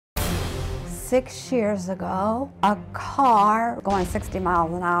6 years ago, a car going 60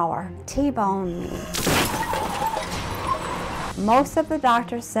 miles an hour T-boned me. Most of the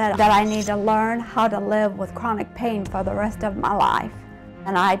doctors said that I need to learn how to live with chronic pain for the rest of my life,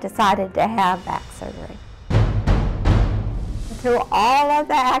 and I decided to have back surgery. Through all of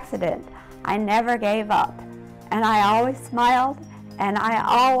the accident, I never gave up, and I always smiled, and I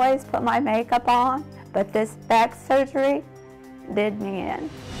always put my makeup on, but this back surgery did me in.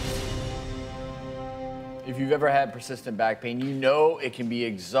 If you've ever had persistent back pain, you know it can be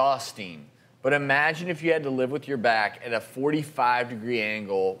exhausting. But imagine if you had to live with your back at a 45-degree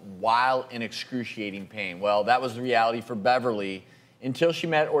angle while in excruciating pain. Well, that was the reality for Beverly until she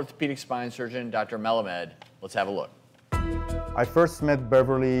met orthopedic spine surgeon Dr. Melamed. Let's have a look. I first met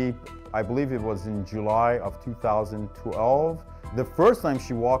Beverly, I believe it was in July of 2012. The first time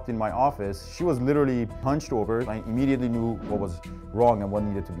she walked in my office, she was literally hunched over. I immediately knew what was wrong and what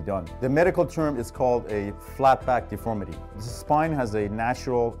needed to be done. The medical term is called a flatback deformity. The spine has a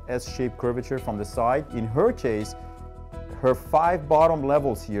natural S-shaped curvature from the side. In her case, her 5 bottom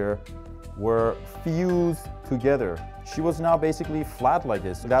levels here were fused together. She was now basically flat like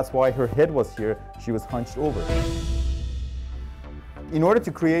this. That's why her head was here. She was hunched over. In order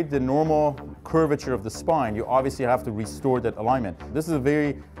to create the normal curvature of the spine, you obviously have to restore that alignment. This is a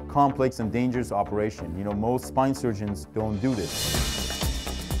very complex and dangerous operation. You know, most spine surgeons don't do this.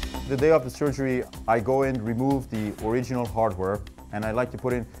 The day of the surgery, I go in, remove the original hardware, and I like to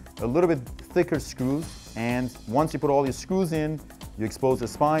put in a little bit thicker screws. And once you put all your screws in, you expose the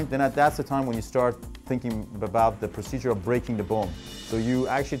spine, then that's the time when you start thinking about the procedure of breaking the bone. So you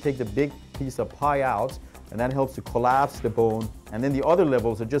actually take the big piece of pie out, and that helps to collapse the bone. And then the other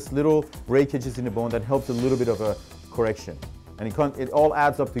levels are just little breakages in the bone that helps a little bit of a correction. And it all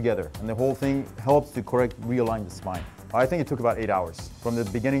adds up together, and the whole thing helps to realign the spine. I think it took about 8 hours, from the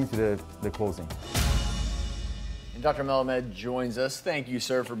beginning to the closing. And Dr. Melamed joins us. Thank you,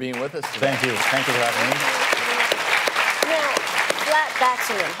 sir, for being with us today. Thank you. Thank you for having me. Now, flat back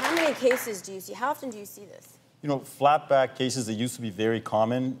syndrome, how many cases do you see? How often do you see this? You know, flat back cases, they used to be very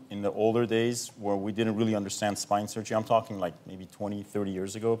common in the older days where we didn't really understand spine surgery. I'm talking like maybe 20, 30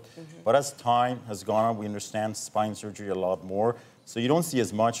 years ago. But as time has gone on, we understand spine surgery a lot more. So you don't see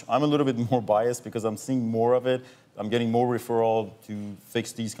as much. I'm a little bit more biased because I'm seeing more of it. I'm getting more referral to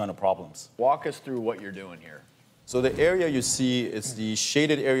fix these kind of problems. Walk us through what you're doing here. So the area you see, it's the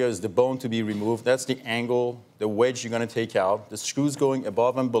shaded area is the bone to be removed. That's the angle, the wedge you're going to take out. The screws going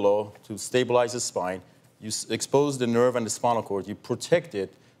above and below to stabilize the spine. You expose the nerve and the spinal cord, you protect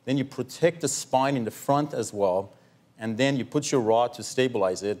it, then you protect the spine in the front as well, and then you put your rod to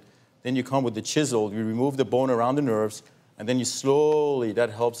stabilize it, then you come with the chisel, you remove the bone around the nerves, and then you slowly,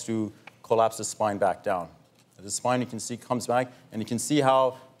 that helps to collapse the spine back down. The spine, you can see, comes back, and you can see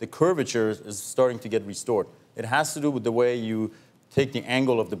how the curvature is starting to get restored. It has to do with the way you take the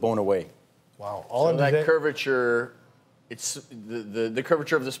angle of the bone away. Wow. So that curvature, it's the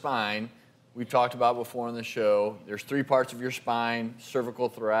curvature of the spine, we've talked about before on the show. There's 3 parts of your spine: cervical,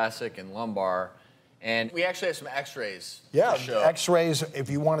 thoracic, and lumbar. And we actually have some x-rays to show. X-rays, if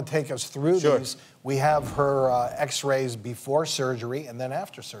you want to take us through these, we have her x-rays before surgery and then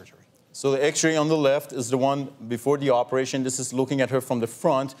after surgery. So the x-ray on the left is the one before the operation. This is looking at her from the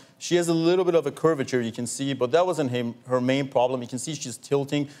front. She has a little bit of a curvature, you can see, but that wasn't her main problem. You can see she's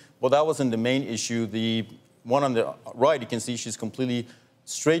tilting, but that wasn't the main issue. The one on the right, you can see she's completely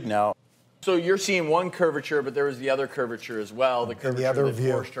straight now. So you're seeing one curvature, but there was the other curvature as well. The curvature that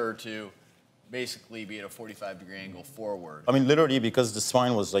forced her to basically be at a 45-degree angle forward. I mean, literally, because the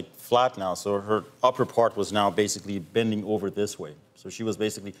spine was like flat now, so her upper part was now basically bending over this way. So she was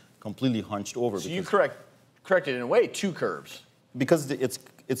basically completely hunched over. So you corrected, in a way, 2 curves. Because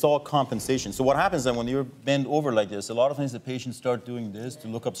it's all compensation. So what happens then when you bend over like this, a lot of times the patients start doing this to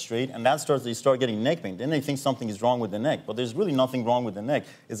look up straight, and they start getting neck pain. Then they think something is wrong with the neck, but there's really nothing wrong with the neck.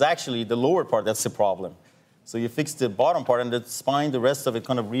 It's actually the lower part that's the problem. So you fix the bottom part, and the spine, the rest of it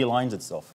kind of realigns itself.